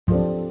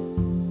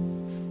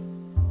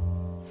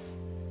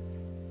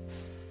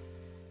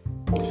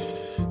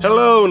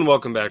Hello and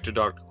welcome back to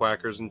Dr.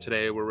 Quackers, and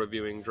today we're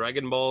reviewing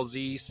Dragon Ball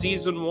Z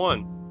Season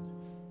 1.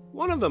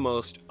 One of the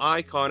most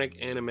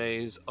iconic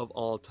animes of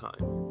all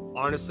time,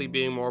 honestly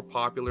being more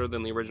popular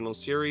than the original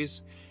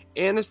series,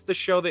 and it's the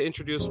show that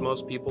introduced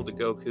most people to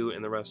Goku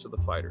and the rest of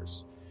the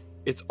fighters.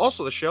 It's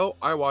also the show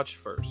I watched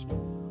first.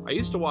 I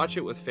used to watch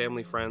it with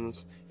family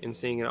friends and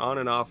seeing it on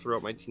and off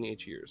throughout my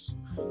teenage years.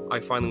 I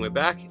finally went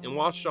back and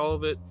watched all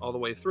of it all the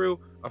way through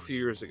a few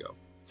years ago.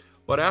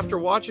 But after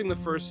watching the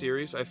first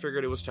series, I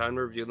figured it was time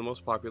to review the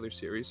most popular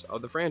series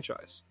of the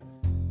franchise.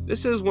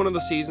 This is one of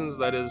the seasons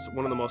that is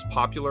one of the most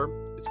popular.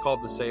 It's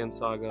called the Saiyan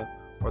Saga,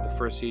 or the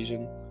first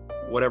season,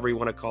 whatever you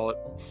want to call it.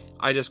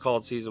 I just call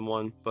it Season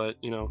 1, but,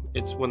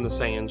 it's when the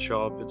Saiyans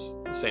show up, it's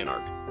the Saiyan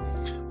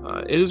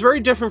arc. It is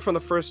very different from the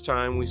first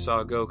time we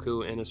saw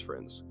Goku and his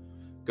friends.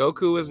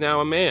 Goku is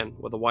now a man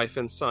with a wife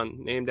and son,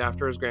 named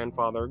after his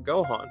grandfather,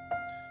 Gohan.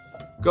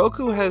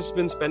 Goku has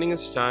been spending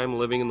his time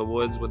living in the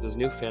woods with his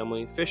new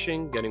family,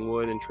 fishing, getting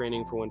wood, and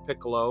training for when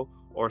Piccolo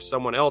or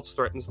someone else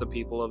threatens the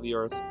people of the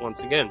Earth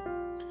once again.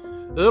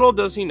 Little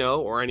does he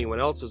know, or anyone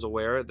else is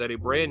aware, that a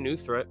brand new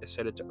threat is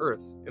headed to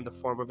Earth in the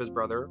form of his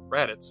brother,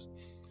 Raditz.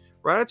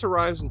 Raditz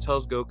arrives and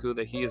tells Goku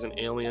that he is an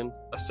alien,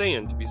 a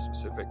Saiyan to be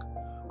specific,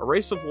 a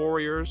race of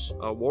warriors,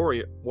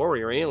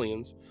 warrior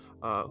aliens,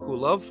 who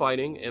love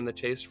fighting and the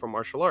taste for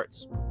martial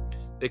arts.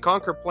 They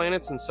conquer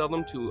planets and sell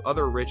them to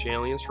other rich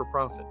aliens for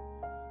profit.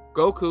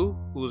 Goku,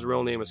 whose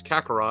real name is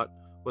Kakarot,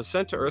 was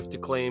sent to Earth to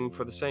claim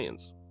for the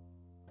Saiyans.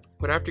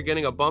 But after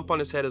getting a bump on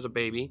his head as a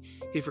baby,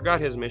 he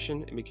forgot his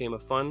mission and became a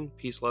fun,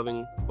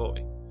 peace-loving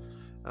boy.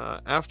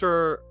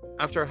 After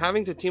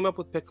having to team up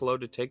with Piccolo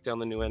to take down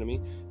the new enemy,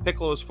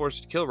 Piccolo is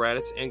forced to kill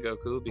Raditz and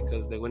Goku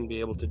because they wouldn't be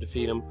able to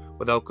defeat him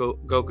without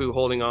Goku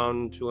holding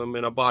on to him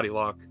in a body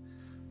lock.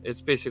 It's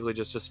basically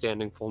just a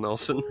standing full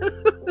Nelson.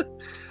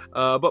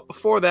 But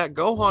before that,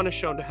 Gohan is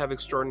shown to have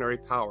extraordinary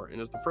power and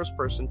is the first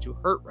person to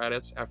hurt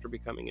Raditz after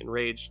becoming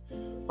enraged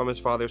from his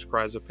father's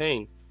cries of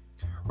pain.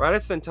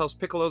 Raditz then tells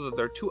Piccolo that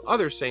there are two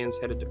other Saiyans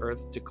headed to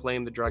Earth to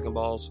claim the Dragon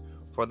Balls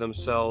for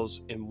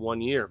themselves in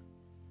 1 year.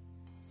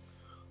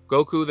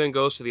 Goku then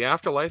goes to the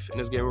afterlife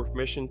and is given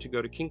permission to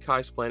go to King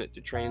Kai's planet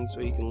to train so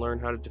he can learn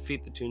how to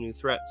defeat the two new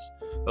threats,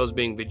 those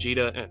being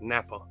Vegeta and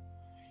Nappa.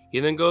 He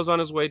then goes on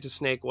his way to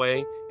Snake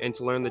Way and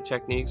to learn the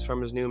techniques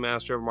from his new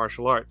master of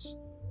martial arts.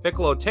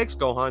 Piccolo takes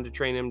Gohan to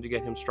train him to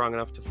get him strong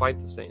enough to fight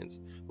the Saiyans,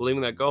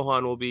 believing that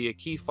Gohan will be a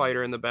key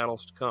fighter in the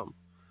battles to come.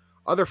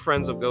 Other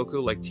friends of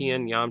Goku like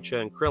Tien,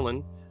 Yamcha, and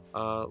Krillin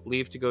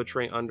leave to go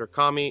train under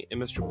Kami and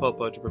Mr.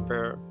 Popo to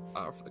prepare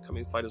for the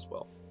coming fight as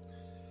well.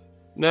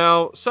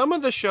 Now, some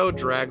of the show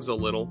drags a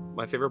little.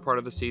 My favorite part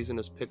of the season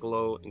is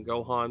Piccolo and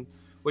Gohan,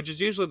 which is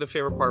usually the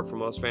favorite part for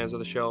most fans of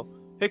the show.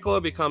 Piccolo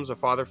becomes a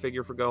father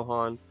figure for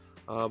Gohan,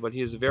 but he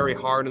is very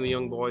hard on the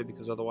young boy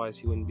because otherwise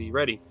he wouldn't be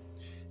ready.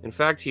 In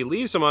fact, he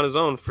leaves him on his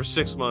own for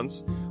 6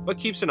 months, but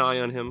keeps an eye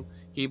on him.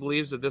 He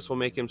believes that this will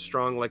make him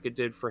strong like it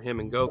did for him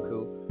and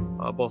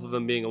Goku, both of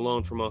them being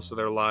alone for most of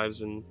their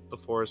lives in the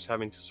forest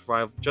having to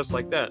survive just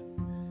like that.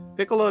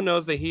 Piccolo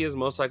knows that he is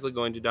most likely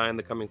going to die in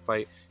the coming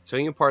fight, so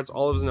he imparts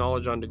all of his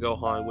knowledge onto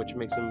Gohan, which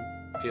makes him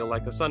feel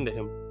like a son to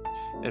him.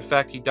 In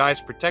fact, he dies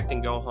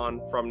protecting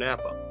Gohan from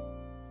Nappa.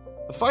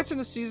 The fights in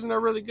the season are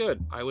really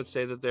good. I would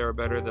say that they are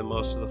better than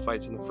most of the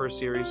fights in the first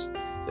series.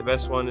 The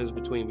best one is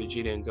between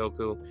Vegeta and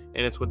Goku,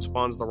 and it's what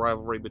spawns the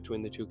rivalry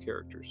between the two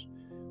characters.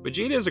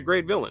 Vegeta is a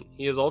great villain.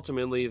 He is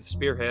ultimately the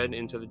spearhead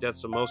into the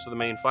deaths of most of the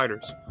main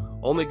fighters.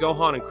 Only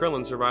Gohan and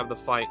Krillin survive the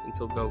fight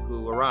until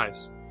Goku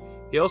arrives.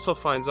 He also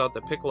finds out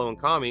that Piccolo and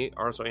Kami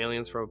are also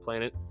aliens from a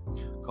planet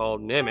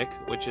called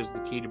Namek, which is the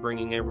key to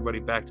bringing everybody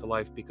back to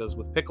life, because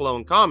with Piccolo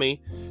and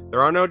Kami,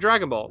 there are no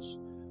Dragon Balls,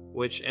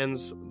 which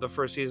ends the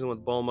first season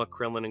with Bulma,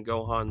 Krillin, and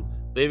Gohan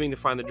leaving to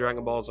find the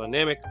Dragon Balls on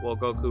Namek, while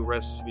Goku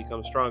rests to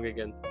become strong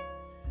again.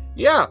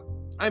 Yeah,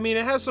 I mean,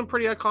 it has some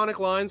pretty iconic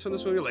lines from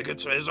this movie, like, it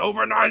says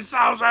over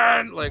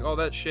 9,000, like, all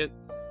that shit.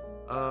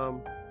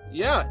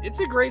 Yeah, it's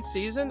a great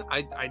season.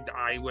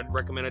 I would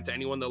recommend it to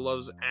anyone that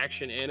loves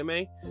action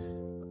anime,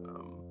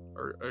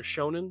 or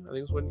shonen, I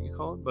think is what you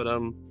call it, but,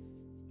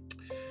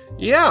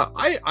 yeah,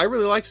 I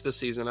really liked this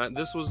season.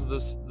 This was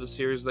the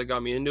series that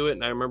got me into it,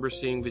 and I remember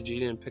seeing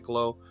Vegeta and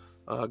Piccolo,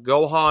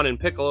 Gohan and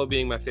Piccolo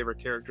being my favorite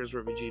characters,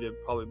 with Vegeta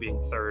probably being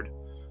third.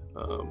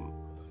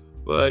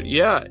 But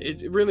yeah,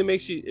 it really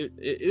makes you.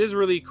 It is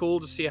really cool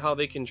to see how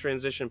they can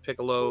transition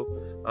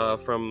Piccolo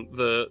from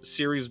the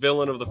series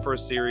villain of the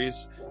first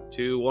series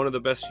to one of the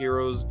best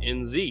heroes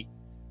in Z.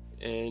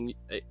 And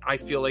I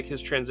feel like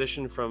his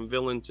transition from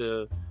villain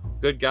to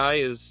good guy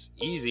is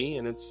easy,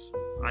 and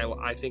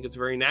I think it's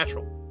very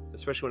natural,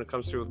 especially when it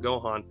comes through with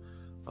Gohan.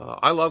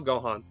 I love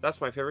Gohan. That's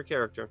my favorite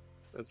character.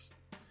 That's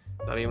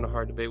not even a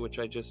hard debate, which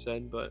I just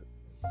said, but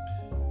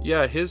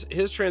yeah,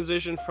 his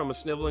transition from a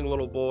sniveling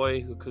little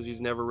boy, because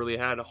he's never really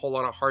had a whole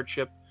lot of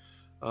hardship,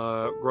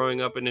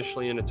 growing up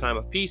initially in a time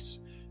of peace,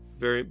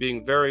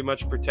 being very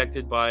much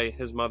protected by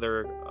his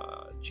mother,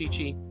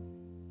 Chi-Chi,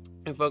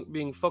 and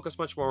being focused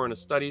much more on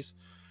his studies,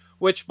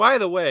 which, by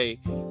the way,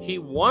 he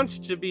wants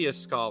to be a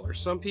scholar.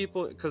 Some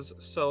people,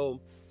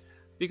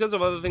 because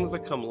of other things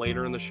that come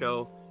later in the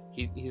show,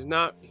 he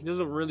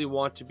doesn't really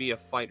want to be a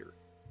fighter.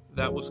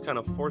 That was kind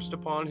of forced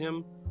upon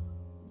him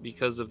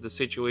because of the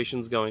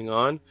situations going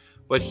on.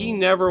 But he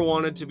never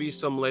wanted to be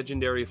some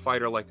legendary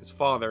fighter like his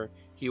father.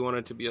 He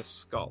wanted to be a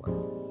scholar.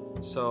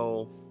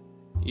 So,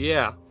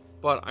 yeah.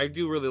 But I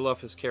do really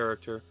love his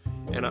character.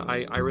 And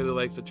I really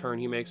like the turn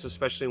he makes,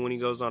 especially when he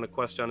goes on a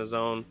quest on his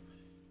own.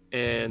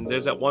 And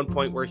there's at one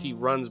point where he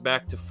runs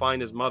back to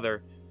find his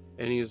mother.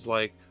 And he's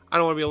like, I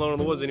don't want to be alone in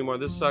the woods anymore.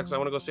 This sucks. I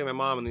want to go see my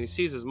mom. And then he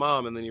sees his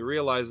mom. And then he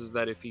realizes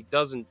that if he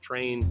doesn't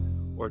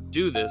train or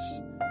do this,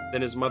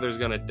 then his mother's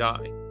going to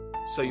die.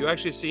 So you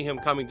actually see him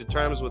coming to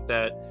terms with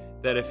that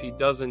if he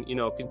doesn't,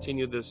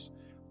 continue this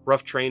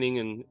rough training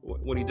and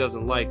what he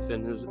doesn't like,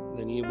 then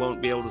he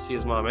won't be able to see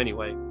his mom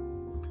anyway.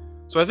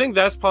 So I think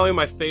that's probably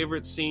my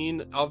favorite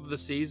scene of the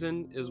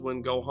season, is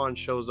when Gohan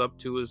shows up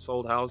to his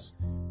old house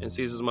and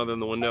sees his mother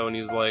in the window, and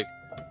he's like,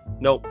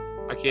 nope,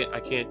 I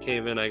can't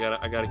cave in. I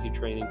gotta keep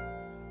training.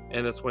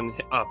 And that's when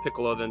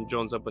Piccolo then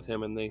joins up with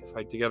him and they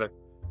fight together.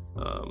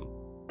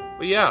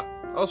 But yeah,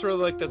 I also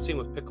really like that scene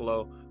with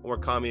Piccolo where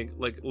Kami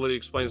literally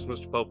explains to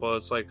Mr. Popo.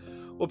 It's like,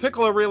 well,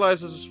 Piccolo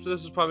realizes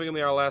this is probably gonna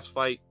be our last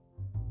fight,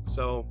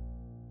 so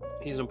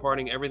he's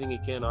imparting everything he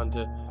can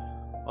onto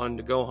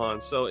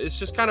Gohan. So it's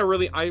just kind of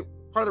really, part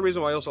of the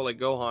reason why I also like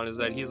Gohan is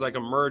that he's like a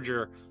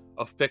merger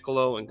of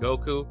Piccolo and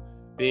Goku,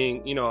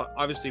 being,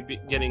 obviously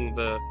getting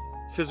the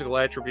physical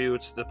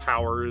attributes, the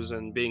powers,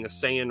 and being a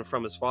Saiyan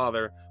from his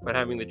father, but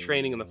having the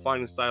training and the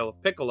fighting style of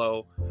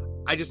Piccolo.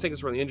 I just think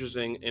it's really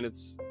interesting, and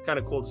it's kind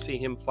of cool to see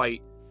him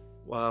fight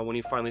when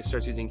he finally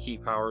starts using key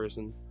powers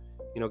and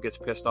gets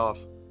pissed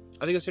off.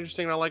 I think it's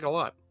interesting, and I like it a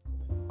lot.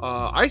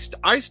 I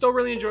still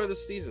really enjoy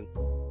this season.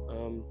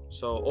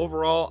 So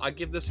overall, I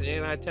give this an 8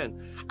 out of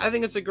 10. I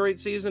think it's a great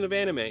season of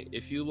anime.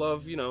 If you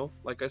love,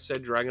 like I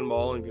said, Dragon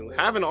Ball, and if you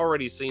haven't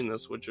already seen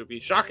this, which would be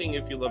shocking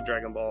if you love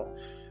Dragon Ball,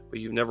 but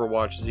you've never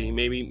watched Z,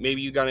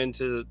 maybe you got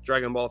into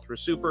Dragon Ball through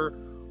Super,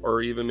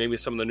 or even maybe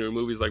some of the newer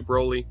movies like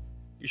Broly,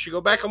 you should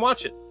go back and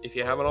watch it if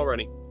you haven't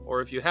already. Or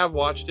if you have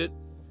watched it,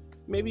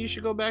 maybe you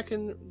should go back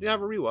and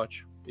have a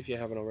rewatch if you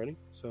haven't already.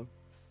 So,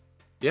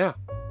 yeah.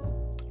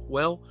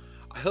 Well,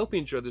 I hope you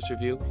enjoyed this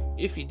review.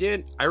 If you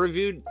did, I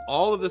reviewed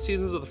all of the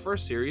seasons of the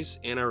first series,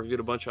 and I reviewed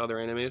a bunch of other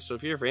anime. So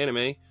if you're here for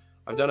anime,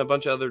 I've done a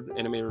bunch of other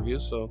anime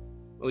reviews, so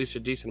at least a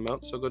decent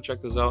amount. So go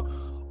check those out.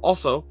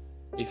 Also,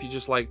 if you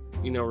just like,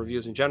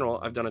 reviews in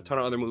general, I've done a ton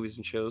of other movies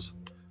and shows.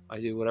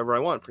 I do whatever I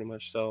want, pretty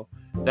much. So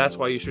that's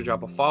why you should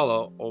drop a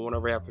follow on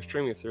whatever app you're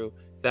streaming through.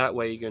 That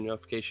way you get a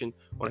notification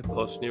when I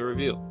post a new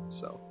review.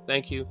 So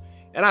thank you,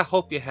 and I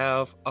hope you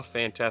have a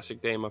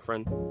fantastic day, my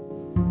friend.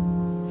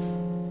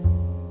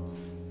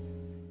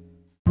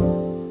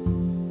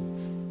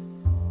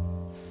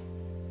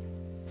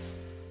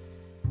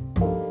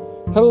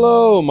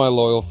 Hello, my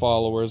loyal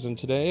followers, and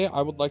today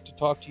I would like to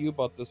talk to you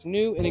about this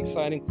new and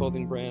exciting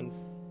clothing brand,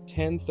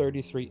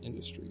 1033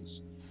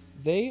 Industries.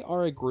 They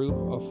are a group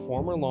of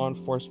former law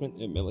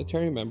enforcement and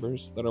military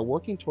members that are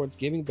working towards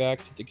giving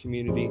back to the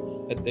community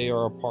that they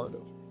are a part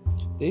of.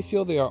 They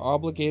feel they are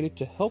obligated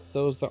to help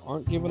those that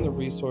aren't given the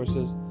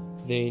resources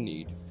they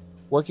need.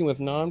 Working with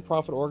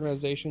non-profit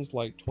organizations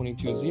like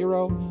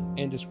 22-0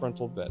 and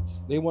Disgruntled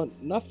Vets, they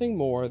want nothing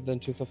more than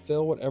to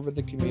fulfill whatever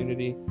the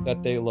community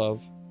that they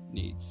love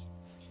needs.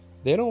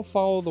 They don't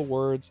follow the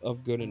words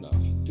of good enough.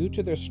 Due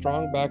to their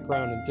strong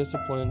background and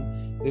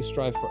discipline, they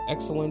strive for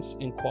excellence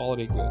in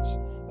quality goods,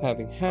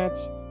 having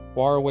hats,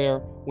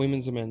 barware,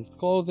 women's and men's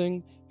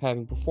clothing,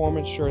 having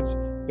performance shirts,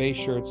 base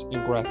shirts,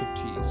 and graphic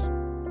tees.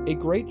 A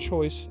great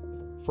choice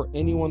for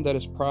anyone that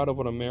is proud of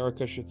what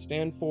America should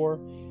stand for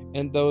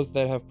and those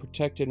that have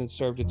protected and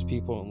served its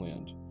people and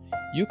land.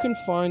 You can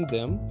find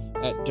them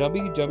at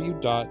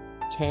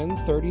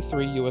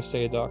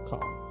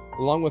www.1033usa.com.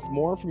 along with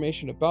more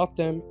information about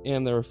them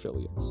and their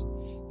affiliates.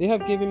 They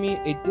have given me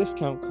a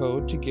discount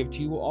code to give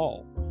to you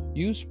all.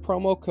 Use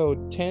promo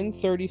code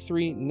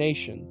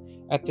 1033NATION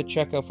at the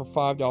checkout for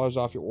 $5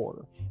 off your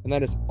order. And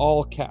that is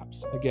all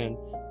caps. Again,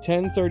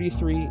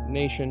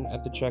 1033NATION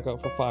at the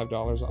checkout for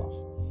 $5 off.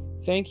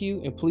 Thank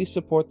you, and please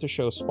support the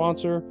show's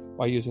sponsor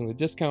by using the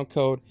discount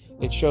code.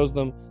 It shows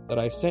them that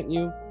I sent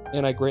you,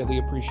 and I greatly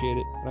appreciate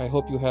it, and I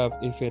hope you have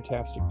a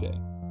fantastic day.